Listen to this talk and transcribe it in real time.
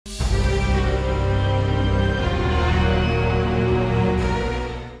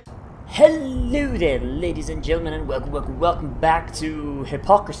Hello there, ladies and gentlemen, and welcome back to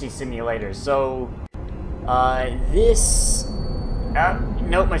Hypocrisy Simulator. So,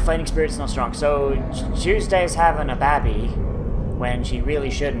 nope, my fighting spirit's not strong. So, Tuesday's having a baby, when she really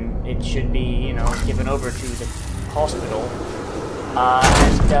shouldn't. It should be, you know, given over to the hospital.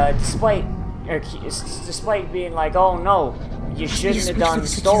 Despite being like, oh no, you shouldn't have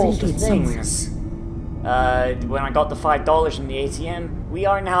stole the things. When I got the $5 from the ATM, we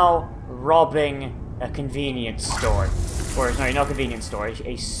are now robbing a convenience store. Or, sorry, not a convenience store,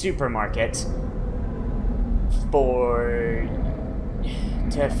 a supermarket.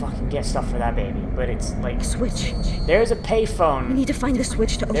 To fucking get stuff for that baby. But it's like... Switch. There's a payphone. We need to find the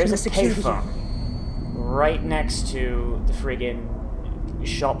switch to open the security. There's a payphone right next to the friggin'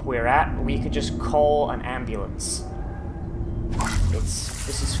 shop we're at. We could just call an ambulance. It's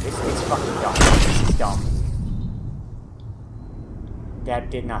fucking dumb. This is dumb.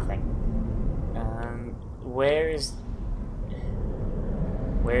 That did nothing. Where's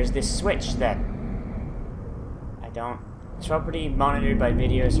this switch then? I don't... It's property monitored by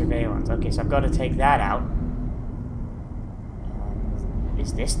video surveillance. Okay, so I've got to take that out.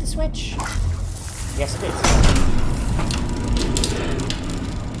 Is this the switch? Yes, it is.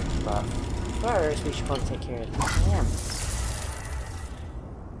 But first, we should probably take care of the cameras.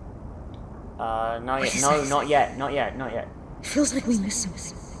 Not yet. No, not yet. Not yet. Not yet. It feels like we missed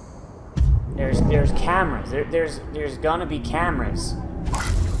something. There's cameras. There's gonna be cameras.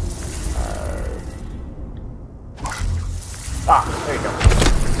 There you go.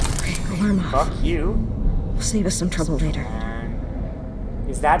 Okay, alarm off. Fuck you. Will save us some trouble later.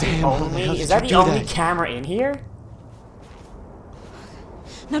 Is that the only camera in here?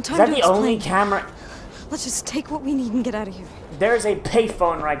 No time Is that to the only camera? Let's just take what we need and get out of here. There's a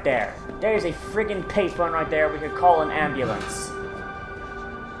payphone right there. There's a friggin' payphone right there. We could call an ambulance.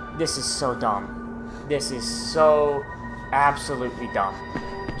 This is so dumb. This is so absolutely dumb.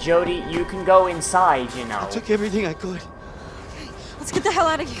 Jody, you can go inside, you know. I took everything I could. Okay, let's get the hell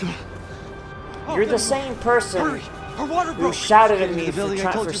out of here. You're the same person who shouted at me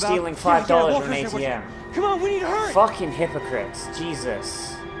for stealing $5 from an ATM. Come on, we need to hurry. Fucking hypocrites.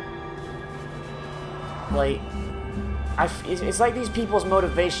 Jesus. Like, it's like these people's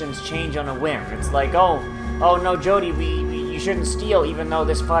motivations change on a whim. It's like, oh no, Jody, you shouldn't steal, even though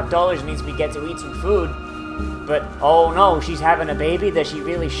this $5 means we get to eat some food. But, oh no, she's having a baby that she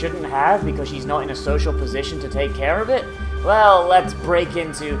really shouldn't have because she's not in a social position to take care of it? Well, let's break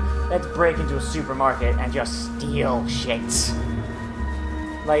into a supermarket and just steal shit.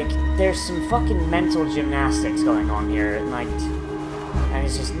 Like, there's some fucking mental gymnastics going on here, and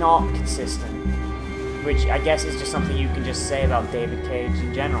it's just not consistent. Which I guess is just something you can just say about David Cage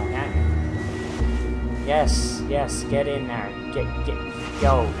in general, can't you? Yes, get in there.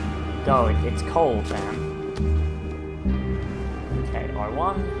 Go. It's cold, man. Okay,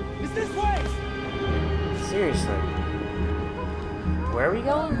 R1. It's this way! Seriously. Where are we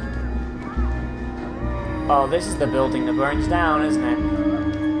going? Oh, this is the building that burns down, isn't it?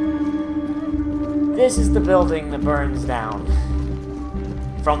 This is the building that burns down.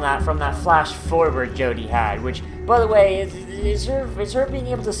 From that flash forward Jody had, which, by the way, is her being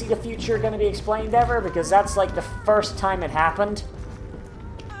able to see the future going to be explained ever? Because that's like the first time it happened.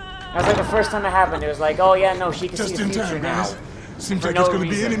 That's like the first time it happened. It was like, oh yeah, no, she can see the future now. Seems like it's going to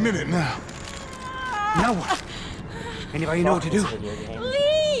be any minute now. Now what? Anybody know what to do?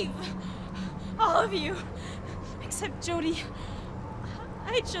 Leave! All of you. Except Jody.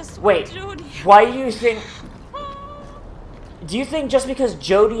 I just want Jody. Why do you think... Do you think just because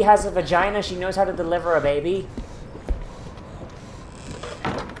Jody has a vagina, she knows how to deliver a baby?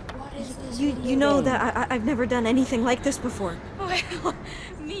 What is this? You know that I've never done anything like this before. Well,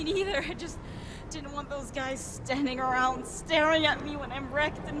 me neither. I just didn't want those guys standing around staring at me when I'm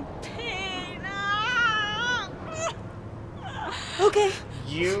wrecked in pain. Okay.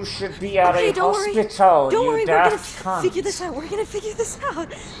 You should be at a don't hospital, Don't worry, you we're gonna cunt. figure this out. We're gonna figure this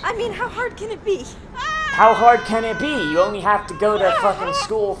out. I mean, how hard can it be? How hard can it be? You only have to go to fucking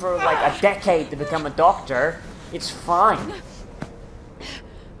school for like a decade to become a doctor. It's fine.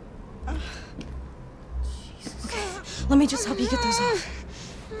 Okay, let me just help you get those off.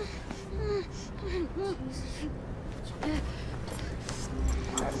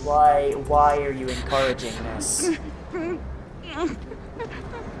 Why are you encouraging this?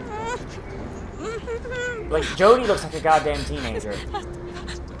 Like, Jody looks like a goddamn teenager.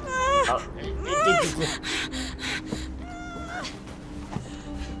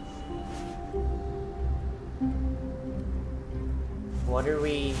 What are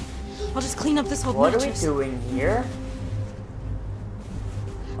we... I'll just clean up this whole What are we doing here?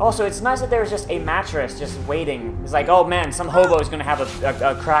 Also, it's nice that there's just a mattress just waiting. It's like, oh man, some hobo is gonna have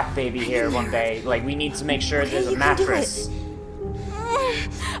a crack baby here one day. Like, we need to make sure there's a mattress.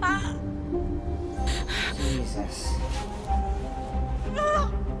 Jesus.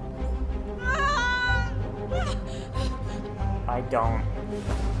 I don't.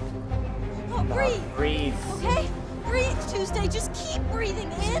 Oh, breathe. Breathe. Okay? Breathe, Tuesday. Just keep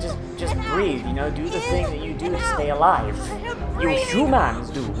breathing in. Just and breathe, out. you know, do the In thing that you do and to out. stay alive. I am You breathing. humans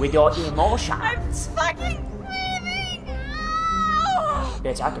do with your emotion. I'm fucking breathing. Ow!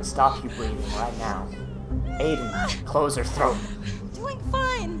 Bitch, I can stop you breathing right now. Aiden, close her throat. Doing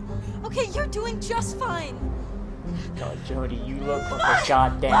fine. Okay, you're doing just fine. God, Jody, you look like a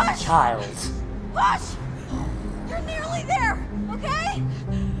goddamn child. Push! You're nearly there, okay?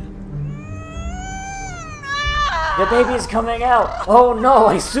 The baby is coming out. Oh no,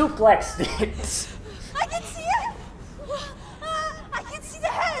 I suplexed it. I can see it! I can see the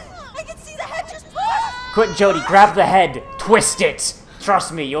head! I can see the head, just push! Quick, Jody, grab the head. Twist it.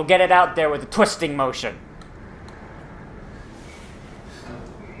 Trust me, you'll get it out there with a twisting motion.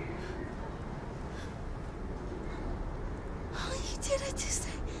 Oh, you did it,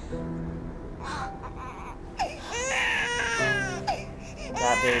 Tuesday.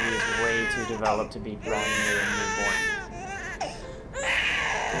 That baby is way too developed to be brand new and newborn.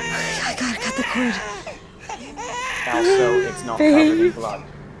 I gotta cut the cord. Also, it's not covered in blood.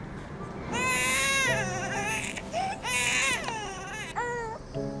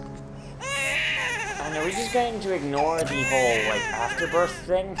 And are we just going to ignore the whole, like, afterbirth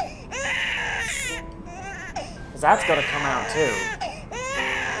thing? Because that's gotta come out too.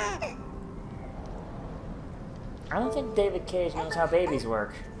 I don't think David Cage knows how babies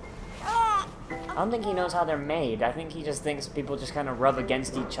work. I don't think he knows how they're made. I think he just thinks people just kind of rub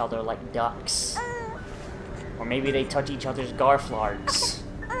against each other like ducks. Or maybe they touch each other's garflargs,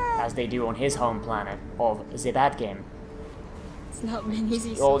 as they do on his home planet of the Bad Game. It's not been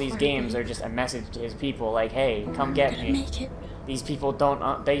easy. All these games are just a message to his people, like, hey, come get me. Make it. These people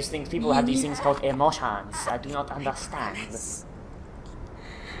don't, these things, people have these things called emotions. I do not understand.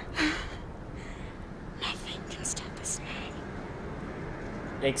 Nothing can stop us now.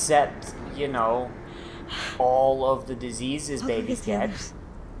 Except, you know, all of the diseases I'll go babies get the get. others.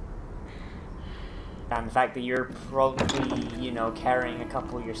 And the fact that you're probably, you know, carrying a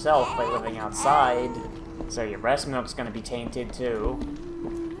couple yourself by living outside. So your breast milk's gonna be tainted too.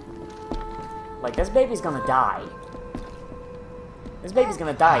 Like, this baby's gonna die. This baby's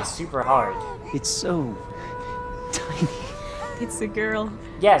gonna die super hard. It's so tiny. It's a girl.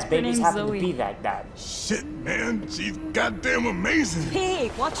 Yes, babies name's happen Zoe. to be like that. Shit, man. She's goddamn amazing. Hey,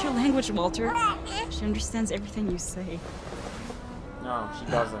 watch your language, Walter. She understands everything you say. No, she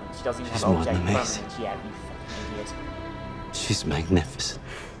doesn't. She doesn't even She's have more object than amazing. permanence yet, you fucking idiot. She's magnificent.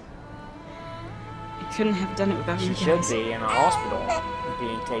 I couldn't have done it without She you should guys. be in a hospital,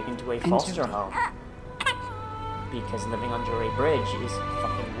 being taken to a foster Jody. home. Because living under a bridge is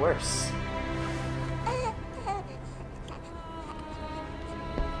fucking worse.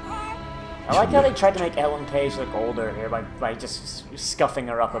 I like how they tried to make Ellen Page look older here by just scuffing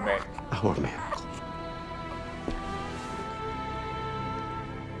her up a bit. Our miracle.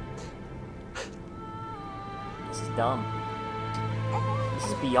 This is dumb.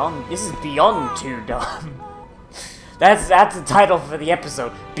 This is beyond too dumb. That's the title for the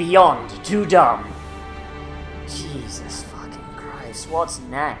episode. Beyond too dumb. Jesus fucking Christ. What's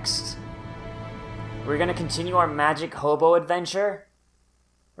next? We're gonna continue our magic hobo adventure?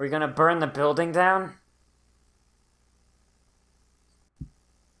 Are we gonna burn the building down?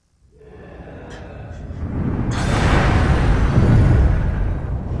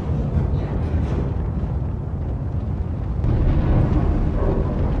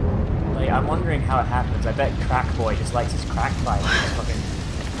 Like, I'm wondering how it happens. I bet Crack Boy just likes his crack pipe and just fucking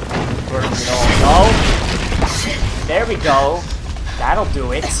burns it all. Oh! There we go. That'll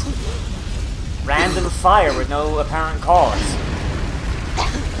do it. Random fire with no apparent cause.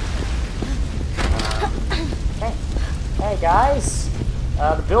 Hey guys,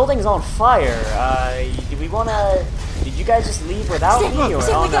 the building's on fire. Do we wanna? Did you guys just leave without me, or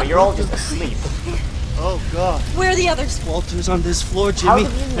oh no, you're all just asleep? Oh God. Where are the others? Walter's on this floor, How Jimmy,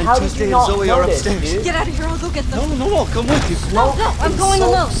 did you? and How did Tuesday you and not Zoe are notice, upstairs. dude? Get out of here, I'll go get them. No, I'll come with you. No, I'm going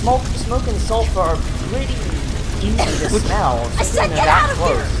alone. Smoke and sulfur are pretty easy to smell. I said They're get that out of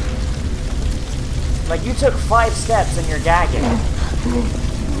close. here! Like, you took 5 steps and you're gagging.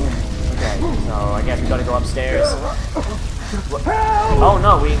 Okay, so I guess we gotta go upstairs. Oh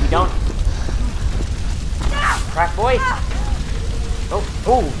no, we don't. Crack Boy? Oh,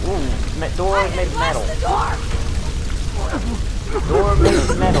 ooh, door is made of metal. Blast the door! Door made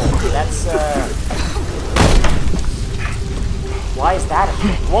of metal. That's, why is that a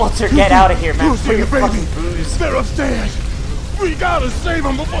thing? Walter, get out of here, man. Put your fucking booze. They're upstairs. We gotta save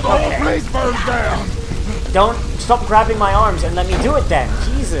them before the whole place burns down. Don't stop grabbing my arms and let me do it then.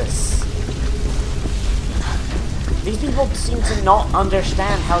 Jesus. These people seem to not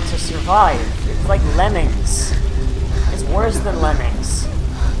understand how to survive. It's like lemmings. It's worse than lemmings.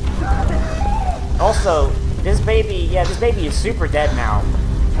 Also, this baby is super dead now.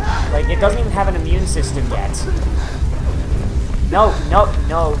 Like, it doesn't even have an immune system yet. No, no,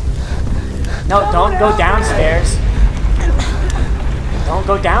 no. No, don't go downstairs. Don't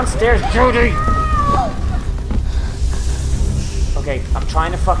go downstairs, Jody! Okay, I'm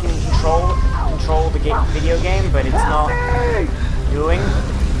trying to fucking control the video game, but it's not doing.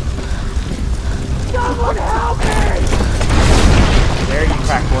 Someone help me! There you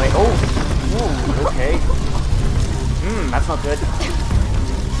crack boy. Oh! Ooh, okay. That's not good.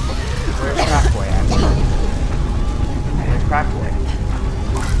 Where's crack boy at? Where's crack boy?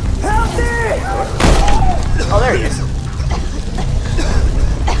 Help me! Oh, there he is.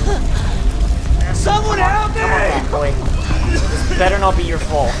 Someone help me! Come on, crack boy. This better not be your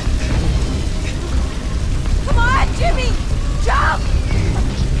fault. Come on, Jimmy! Jump!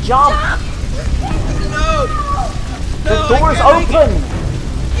 Jump! Jump! No! The door's open!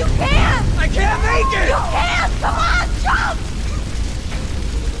 You can! I can't make it! You can! Come on, jump!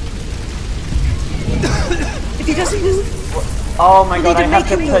 If he doesn't move... Oh my god, I have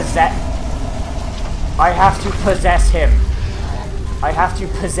to possess him. I have to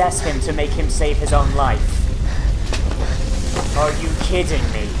possess him to make him save his own life. Are you kidding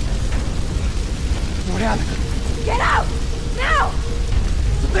me? What happened? Get out! Now!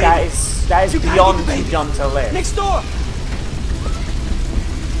 That is beyond too dumb to live. Next door!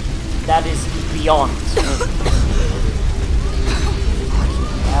 That is beyond.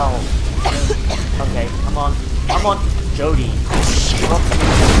 Hell. Okay, come on. Come on, Jody.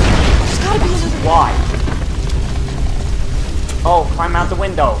 Why? Oh, climb out the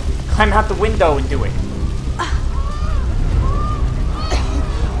window. Climb out the window and do it.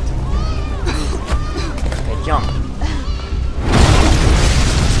 Okay, jump.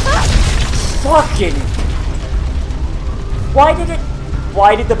 Fucking!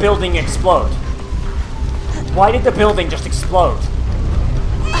 Why did the building explode? Why did the building just explode?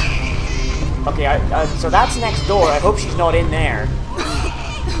 Okay, so that's next door. I hope she's not in there.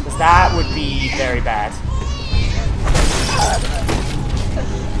 Because that would be very bad.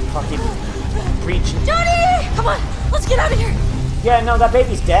 Fucking preaching. Jody! Come on, let's get out of here! Yeah, no, that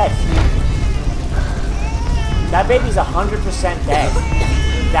baby's dead. That baby's 100% dead.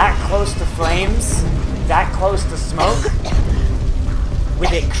 That close to flames, that close to smoke,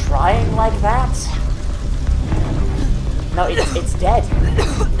 with it crying like that? No, it's dead.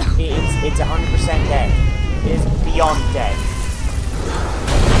 It's 100% dead. It is beyond dead.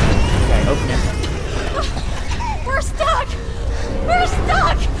 Okay, open it. We're stuck! We're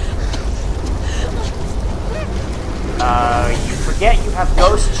stuck! You forget you have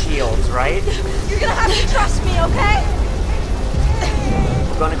ghost shields, right? You're gonna have to trust me, okay?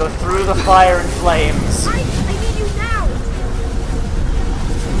 We're gonna go through the fire and flames. I need you now!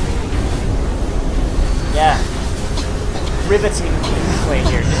 Yeah. Riveting play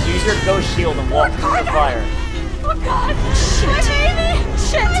here. Just use your ghost shield and walk through the fire. Oh god! My baby!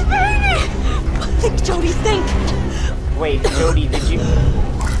 Shit! My baby! Think, Jody, think! Wait, Jody, did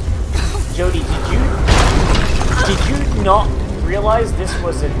you not realize this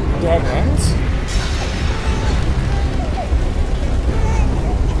was a dead end?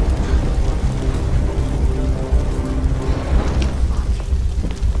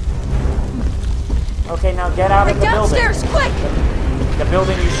 Okay, now get out of the building. Downstairs, quick! The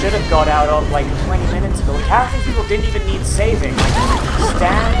building you should have got out of like 20 minutes ago. Half these people didn't even need saving.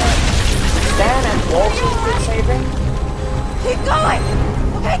 Stan and Walter needed saving. Keep going!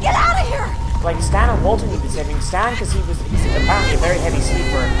 Okay, get out of here! Like, Stan and Walter needed saving. Stan because he's apparently a very heavy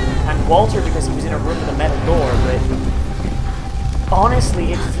sleeper, and Walter because he was in a room with a metal door, but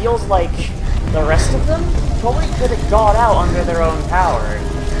honestly, it feels like the rest of them probably could have got out under their own power,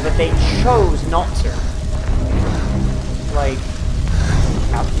 but they chose not to. Like,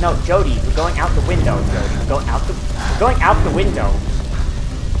 no, Jody, we're going out the window, Jody. We're going out the window.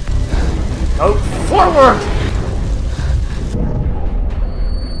 Go forward!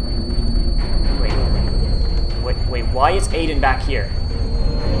 Wait, why is Aiden back here?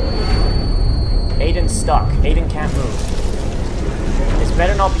 Aiden's stuck. Aiden can't move. This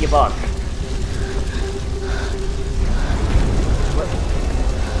better not be a bug.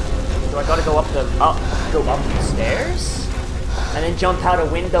 Do I gotta go up the stairs? And then jump out a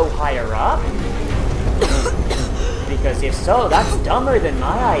window higher up? Because if so, that's dumber than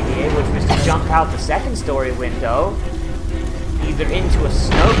my idea, which was to jump out the second story window, either into a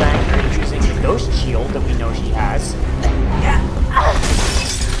snowbank or using the ghost shield that we know she has.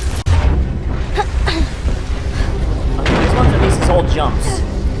 Okay, this one at least is all jumps.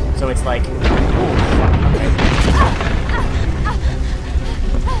 So it's like, ooh, fuck, okay.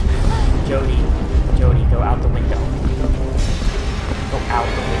 Jody, go out the window. Go out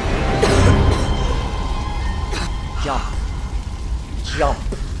the window. Jump.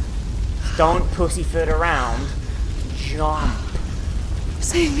 Don't pussyfoot around. Jump.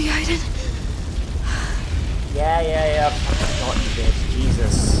 Save me, Aiden. Yeah. Got you, bitch.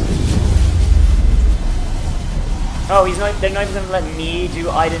 Jesus. Oh, they're not even gonna let me do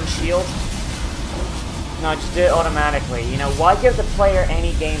Aiden's shield? No, just do it automatically. You know, why give the player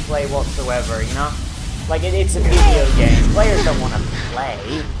any gameplay whatsoever, you know? Like, it's a video game. Players don't want to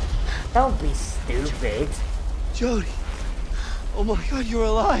play. Don't be stupid. Jody. Oh my God, you're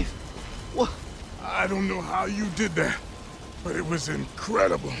alive. What? I don't know how you did that, but it was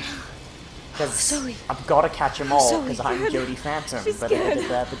incredible. Because I've got to catch them all, because I'm Jodie Phantom. But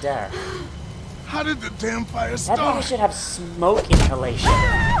How did the damn fire that start? nigga should have smoke inhalation.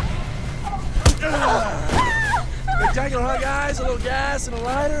 Spectacular, huh, guys? A little gas and a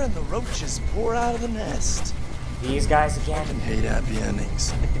lighter, and the roaches pour out of the nest. These guys again. I hate happy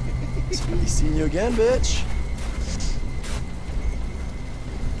endings. Be seeing you again, bitch.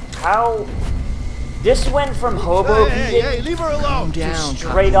 How? This went from hobo beating Hey, leave her alone. to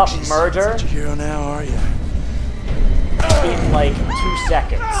straight up murder Such a hero now, are you? in like 2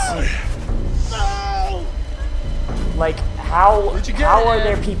 seconds. Like, how are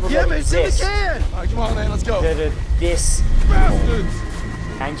there people that exist All right, come on, man, let's go. that are this Bastards!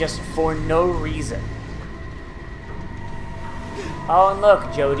 and just for no reason? Oh, and look,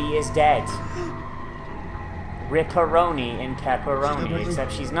 Jodie is dead. Ripperoni in pepperoni,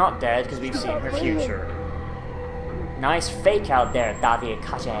 except she's not dead because we've seen her future. Nice fake out there, Davide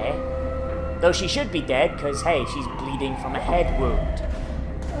Kache. Though she should be dead because, hey, she's bleeding from a head wound.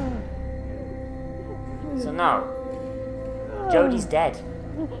 So no. Jodie's dead.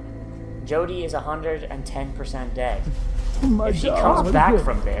 Jodie is 110% dead. If she comes back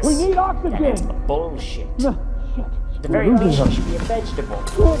from this, then it's bullshit. At the very least, she should be a vegetable.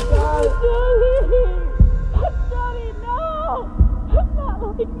 Daddy, no! Not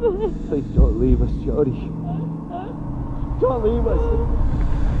like this. Please don't leave us, Jody. Don't leave us.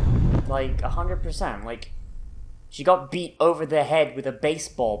 Like, 100%. Like, she got beat over the head with a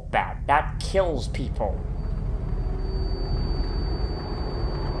baseball bat. That kills people.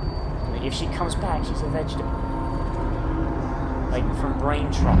 If she comes back, she's a vegetable. Like, from brain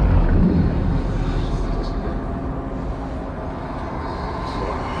trauma.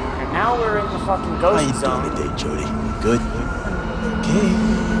 And now we're in the fucking How ghost you zone. doing today, Jody? Good? Okay,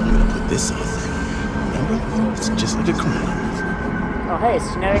 I'm gonna put this on. Remember? It's just like a crown. Oh, hey, it's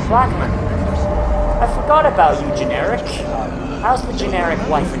Generic Blackman. I forgot about you, Generic. How's the generic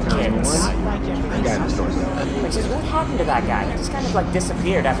wife and kids? Like, just what happened to that guy? He just kind of, like,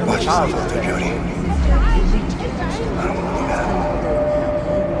 disappeared after the childhood.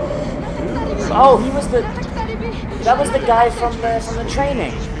 Oh, he was the... That was the guy from the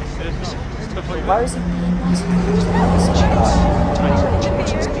training. Why was he...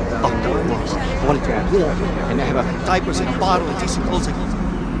 And I have diapers and a bottle of decent clothing.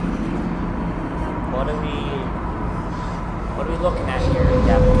 What are we looking at here,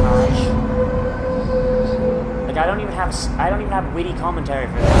 Davenport? Like, I don't even have witty commentary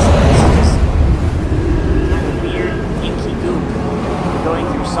for this. This is just kind of weird, inky goop, going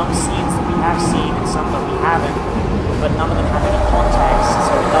through some scenes that we have seen and some that we haven't, but none of them have any context,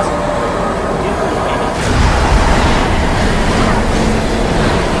 so it doesn't do anything.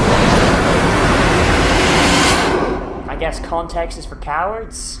 I guess context is for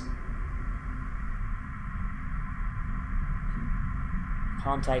cowards?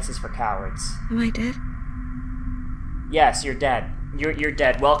 Context is for cowards. Am I dead? Yes, you're dead. You're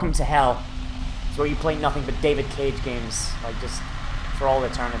dead. Welcome to hell. It's where you play nothing but David Cage games, like, just for all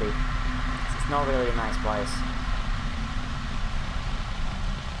eternity. It's not really a nice place.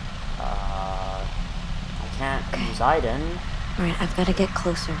 I can't use Aiden. Alright, I've got to get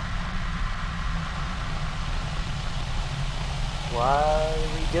closer. What are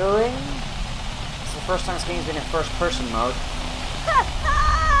we doing? It's the first time this game's been in first-person mode.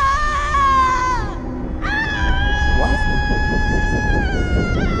 What?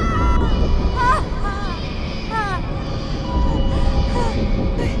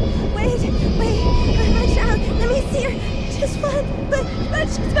 Wait,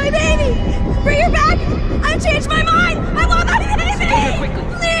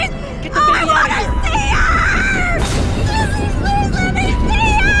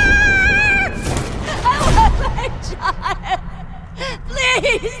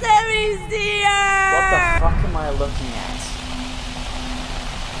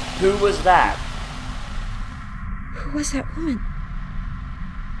 Who was that? Who was that woman?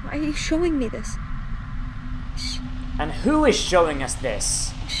 Why are you showing me this? And who is showing us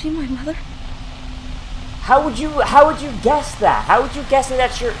this? Is she my mother? How would you guess that? How would you guess that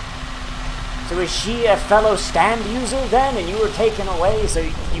that's your... So is she a fellow stand user then, and you were taken away so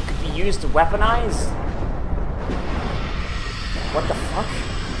you could be used to weaponize? What the fuck?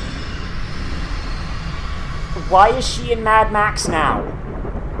 Why is she in Mad Max now?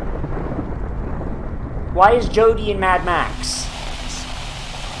 Why is Jodie in Mad Max?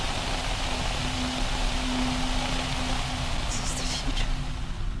 This is the future.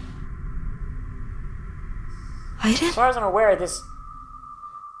 Aiden? As far as I'm aware,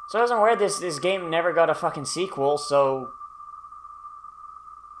 this game never got a fucking sequel, so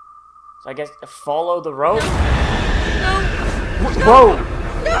I guess follow the road. No! Whoa!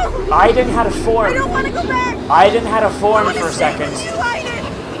 No! Aiden had a form. I don't want to go back! Aiden had a form I for a wanna stay second. with you, Aiden!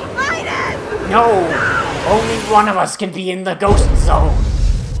 Aiden! No! Only one of us can be in the ghost zone.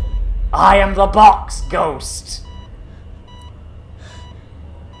 I am the box ghost.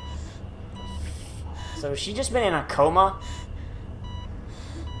 So has she just been in a coma?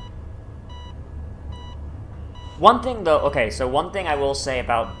 One thing though, okay, so one thing I will say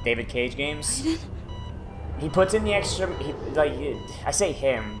about David Cage games, he puts in the extra, I say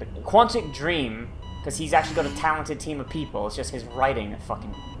him, but Quantic Dream, because he's actually got a talented team of people, it's just his writing that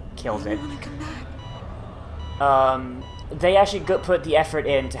fucking kills it. I want to come back. They actually put the effort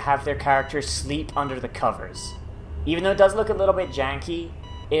in to have their characters sleep under the covers. Even though it does look a little bit janky,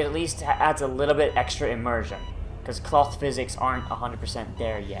 it at least adds a little bit extra immersion, because cloth physics aren't 100%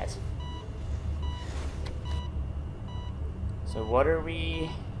 there yet. So what are we...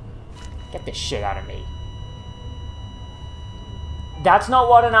 Get this shit out of me. That's not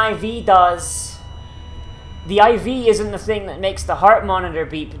what an IV does. The IV isn't the thing that makes the heart monitor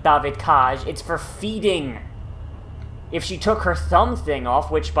beep, David Cage. It's for feeding. If she took her thumb thing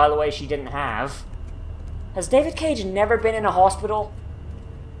off, which, by the way, she didn't have... Has David Cage never been in a hospital?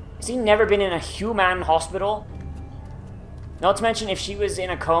 Has he never been in a human hospital? Not to mention, if she was in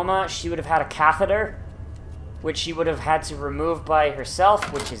a coma, she would have had a catheter, which she would have had to remove by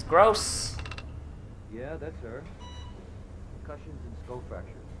herself, which is gross. Yeah, that's her. Concussions and skull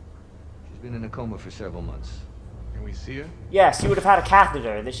fractures. She's been in a coma for several months. Can we see her? Yes, she would have had a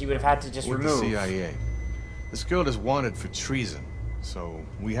catheter that she would have had to just With remove. the CIA. This girl is wanted for treason, so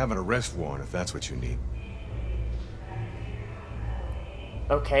we have an arrest warrant if that's what you need.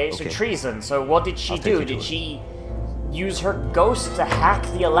 Okay, so Okay. treason. So what did she I'll take do? you to Did it. she use her ghost to hack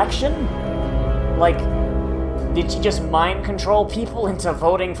the election? Like, did she just mind control people into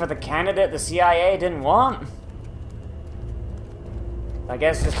voting for the candidate the CIA didn't want? I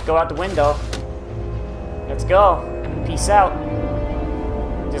guess just go out the window. Let's go. Peace out.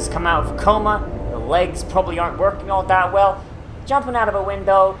 Just come out of a coma. The legs probably aren't working all that well. Jumping out of a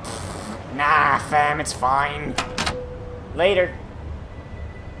window. Pfft, nah, fam, it's fine. Later.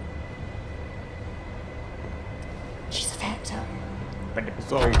 She's a phantom.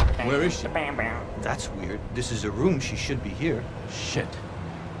 So, where is she? That's weird. This is a room. She should be here. Shit.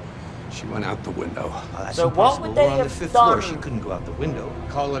 She went out the window. That's So what impossible. would they We're on the have 5th floor. done? She couldn't go out the window.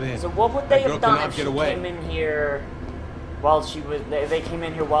 Call it in. So what would they That girl have done cannot if get she away. came in here while she was... They came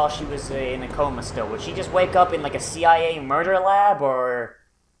in here while she was in a coma still? Would she just wake up in like a CIA murder lab, or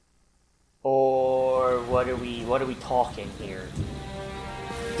what are we talking here?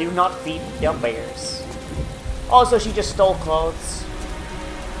 Do not feed the bears. Also, she just stole clothes.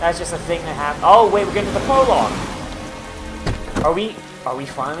 That's just a thing that happened. Oh wait, we're getting to the prologue. Are we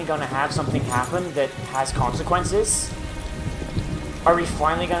finally gonna have something happen that has consequences? Are we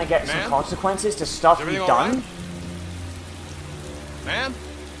finally gonna get some Ma'am? consequences to stuff Is we've everything all done? right? Ma'am?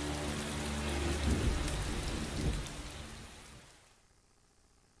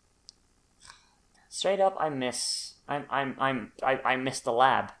 Straight up, I miss the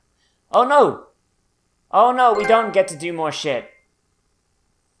lab. Oh no! Oh no, we don't get to do more shit.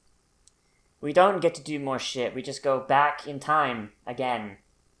 We don't get to do more shit. We just go back in time again.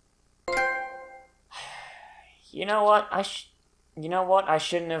 You know what? You know what? I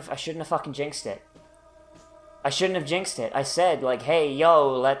shouldn't have fucking jinxed it. I shouldn't have jinxed it. I said, like, hey,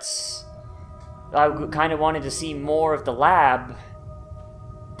 yo, let's... I kind of wanted to see more of the lab,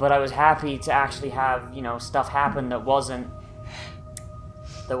 but I was happy to actually have, you know, stuff happen that wasn't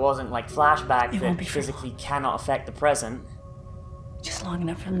like flashback It won't that be for physically cannot affect the present. Just long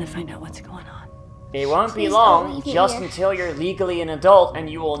enough for them to find out what's going on. It won't be Please don't long, leave me just here. until you're legally an adult and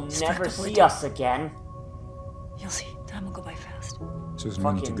you will Start never the see vortex. us again. You'll see. Time will go by fast. So there's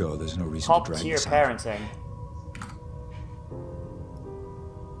no need to Fucking go. There's no reason to top drag tier this out. parenting.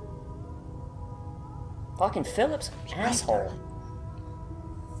 Fucking Philip's asshole.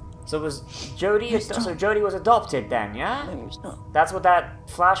 So was Jody? So Jody was adopted then, yeah? No, it's not. That's what that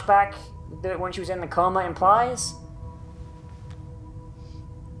flashback when she was in the coma implies?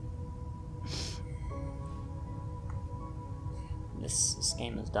 This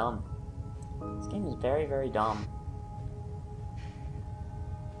game is dumb. This game is very, very dumb.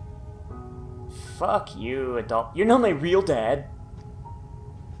 Fuck you, You're not my real dad.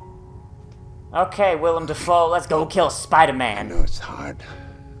 Okay, Willem Dafoe, let's go kill I Spider-Man. know it's hard,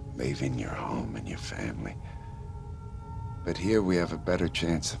 leaving your home and your family. But here we have a better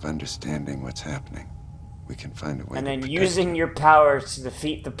chance of understanding what's happening. We can find a way And to then protect using you. your powers to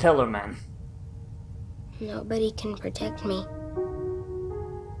defeat the Pillar Men. Nobody can protect me.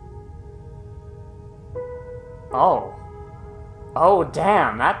 Oh. Oh,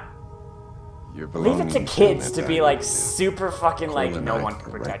 damn, that... Your Leave it to belongings kids and to that be, diary like, now. super fucking, Call like, the no night one can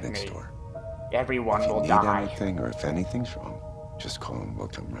or protect right next me. door. Everyone If you will need die. anything or if anything's wrong, just call and we'll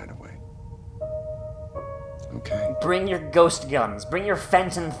come right away. Okay? Bring your ghost guns. Bring your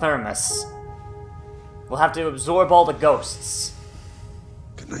Fenton thermos. We'll have to absorb all the ghosts.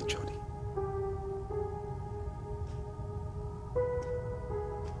 Good night, Jody.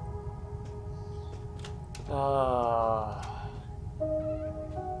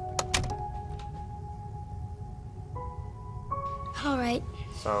 All right.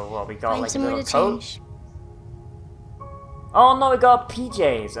 So, well, we got, Find like, a somewhere little to coat. change. Oh, no, we got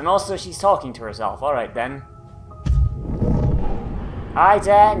PJs. And also, she's talking to herself. Alright, then. Hi,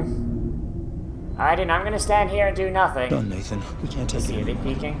 Dad. Alright, and I'm gonna stand here and do nothing. Done, Nathan. We can't take Is it he anymore.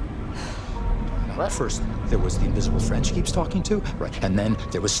 peeking? What? First, there was the invisible friend she keeps talking to, right? And then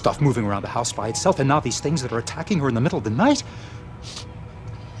there was stuff moving around the house by itself, and now these things that are attacking her in the middle of the night.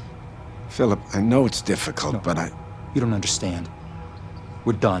 Philip, I know it's difficult, but You don't understand.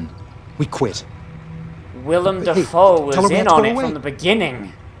 We're done. We quit. Willem Hey, Dafoe was tell her we in have to on go it away. from the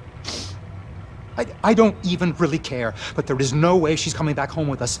beginning. I don't even really care, but there is no way she's coming back home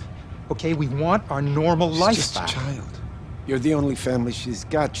with us. Okay, we want our normal she's life just back. a child. You're the only family she's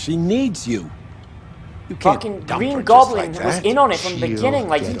got. She needs you. You can't Fucking dump her Green just Goblin like was that. in on it from the She'll beginning.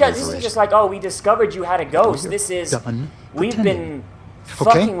 Like, he get does. This over is it. just like, oh, we discovered you had a ghost. You're This is... done We've pretending. been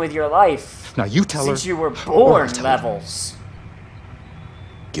fucking with your life Now you tell since her. you were or born I'll tell her. levels.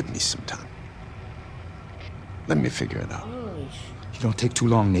 Give me some time. Let me figure it out. You don't take too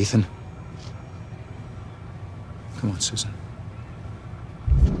long, Nathan. Come on, Susan.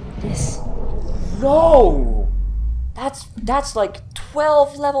 No! That's like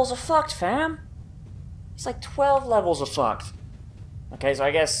 12 levels of fucked, fam. It's like 12 levels of fucked. Okay, so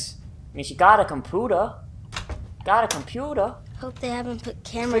I guess... I mean, she got a computer. Got a computer. Hope they haven't put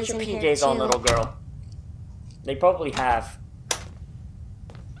Put cameras your in here PJs too. on, little girl. They probably have.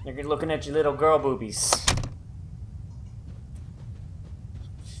 They're looking at your little girl boobies.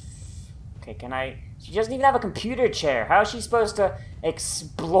 Okay, can I... She doesn't even have a computer chair. How is she supposed to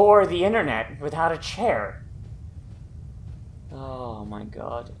explore the internet without a chair? Oh my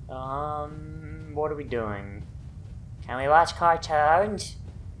god. What are we doing? Can we watch cartoons?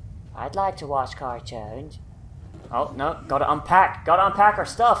 I'd like to watch cartoons. Oh, no, gotta unpack our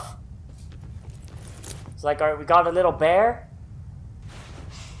stuff. It's like, we got a little bear?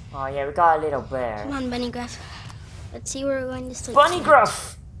 Oh yeah, we got a little bear. Come on, Bunny Gruff. Let's see where we're going to sleep. Bunny tonight.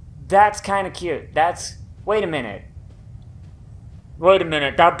 Gruff! That's kinda cute. Wait a minute. Wait a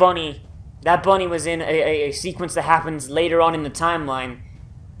minute, that bunny was in a sequence that happens later on in the timeline.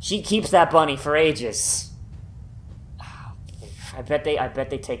 She keeps that bunny for ages. I bet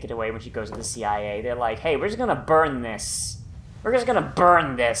they take it away when she goes to the CIA. They're like, hey, we're just gonna burn this. We're just gonna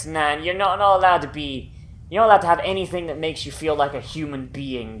burn this. Nah, you're not allowed to be... You're not allowed to have anything that makes you feel like a human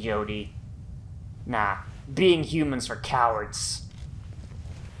being, Jody. Nah, being human's for cowards.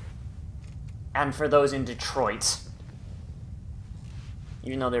 And for those in Detroit.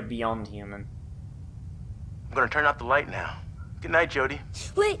 Even though they're beyond human. I'm gonna turn out the light now. Good night, Jody.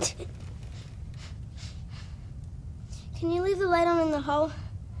 Wait! Can you leave the light on in the hall?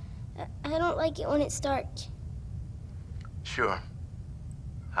 I don't like it when it's dark. Sure.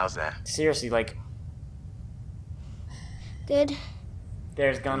 How's that? Seriously, like, Good.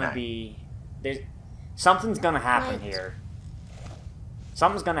 there's gonna Night. be... Something's gonna happen Night. here.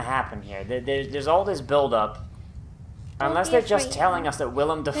 Something's gonna happen here. There's all this build-up. Unless be they're just afraid. telling us that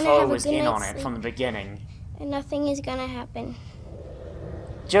Willem gonna Dafoe have a was good in night's on it sleep. from the beginning. And nothing is gonna happen.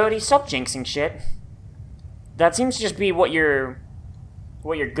 Jody, stop jinxing shit. That seems to just be what you're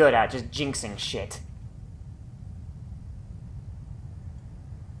good at, just jinxing shit.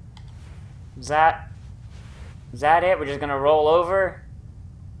 Is that it? We're just gonna roll over?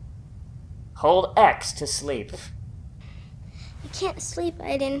 Hold X to sleep. I can't sleep,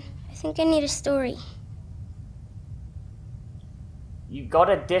 Aiden. I think I need a story. You got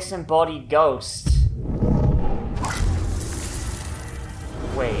a disembodied ghost.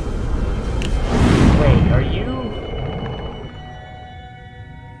 Wait. Wait, are you...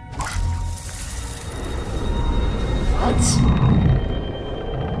 What?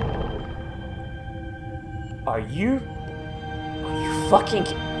 Are you fucking...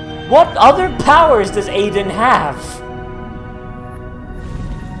 What other powers does Aiden have?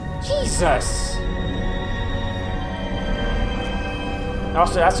 Jesus!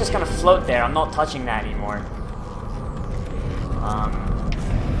 Also, that's just gonna float there. I'm not touching that anymore.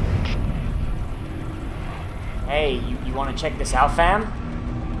 Hey, you wanna check this out, fam?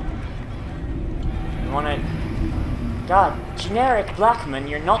 You wanna... God, generic Blackman,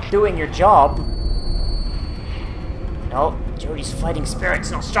 you're not doing your job. No, Jodie's fighting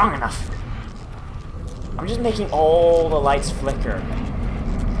spirit's not strong enough. I'm just making all the lights flicker.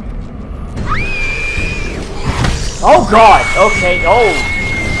 Oh god! Okay, oh!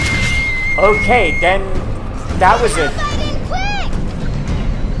 Okay, then... That was it.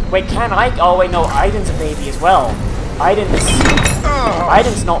 Wait, can I? Oh wait, no, Aiden's a baby as well.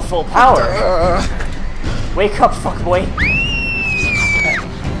 Aiden's not full power. Wake up, fuckboy.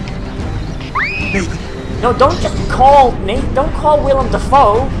 No, don't just call Nate. Don't call Willem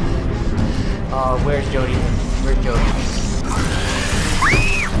Dafoe. Where's Jodie? Where's Jodie?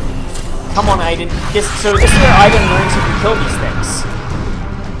 Come on, Aiden. So this is where Aiden learns he can kill these things.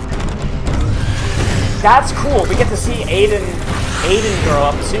 That's cool. We get to see Aiden grow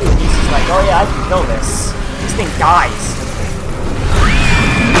up too. He's just like, oh yeah, I can kill this. This thing dies.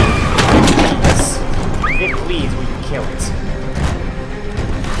 If it bleeds, we can kill it.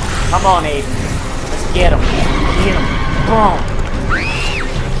 Come on, Aiden. Let's get him. Get him. Boom.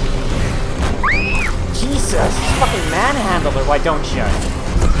 Jesus, fucking manhandle her, why don't you?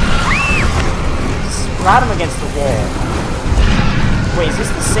 Sprout him against the wall. Wait, is this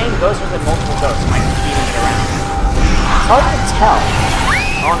the same ghost or is it multiple ghosts? Am I beating it around? It's hard to tell,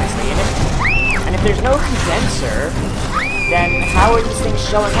 honestly. And if there's no condenser, then how are these things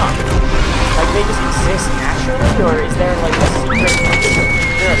showing up? Like, they just exist naturally, or is there like a secret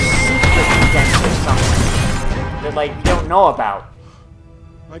condenser somewhere that like we don't know about?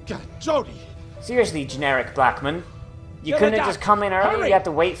 My God, Jodie! Seriously, generic Blackman. You couldn't have just come in early, you had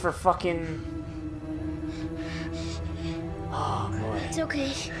to wait for fucking... Oh, boy. It's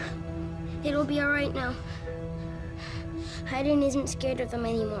okay. It'll be alright now. Aiden isn't scared of them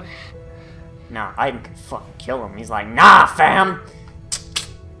anymore. Nah, Aiden can fucking kill him. He's like, nah, fam!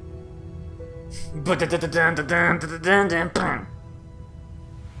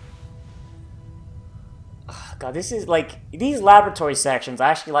 God, this is like... These laboratory sections I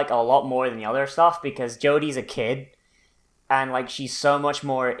actually like a lot more than the other stuff because Jodie's a kid. And, like, she's so much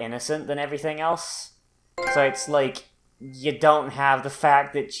more innocent than everything else. So it's like, you don't have the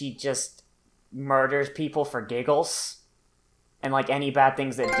fact that she just murders people for giggles. And, like, any bad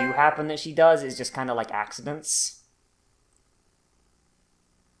things that do happen that she does is just kind of like accidents.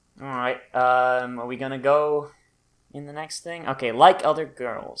 Alright, are we gonna go in the next thing? Okay, like other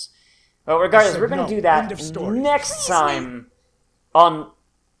girls. Well, regardless, we're gonna do that next time on... Look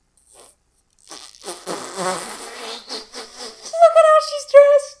at how she's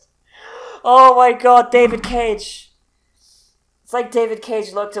dressed! Oh my god, David Cage. It's like David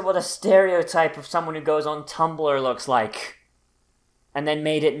Cage looked at what a stereotype of someone who goes on Tumblr looks like. And then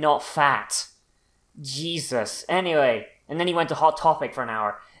made it not fat. Jesus. Anyway, and then he went to Hot Topic for an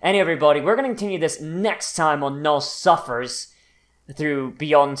hour. Anyway, everybody, we're going to continue this next time on Null Suffers through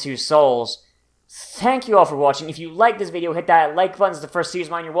Beyond Two Souls. Thank you all for watching. If you like this video, hit that like button. It's the first series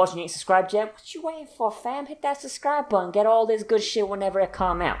mine you're watching. You ain't subscribed yet? What you waiting for, fam? Hit that subscribe button. Get all this good shit whenever it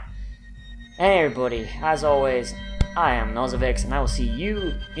come out. And everybody, as always, I am Nozavix, and I will see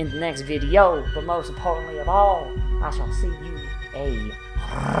you in the next video. But most importantly of all, I shall see you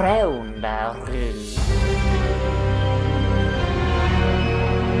around.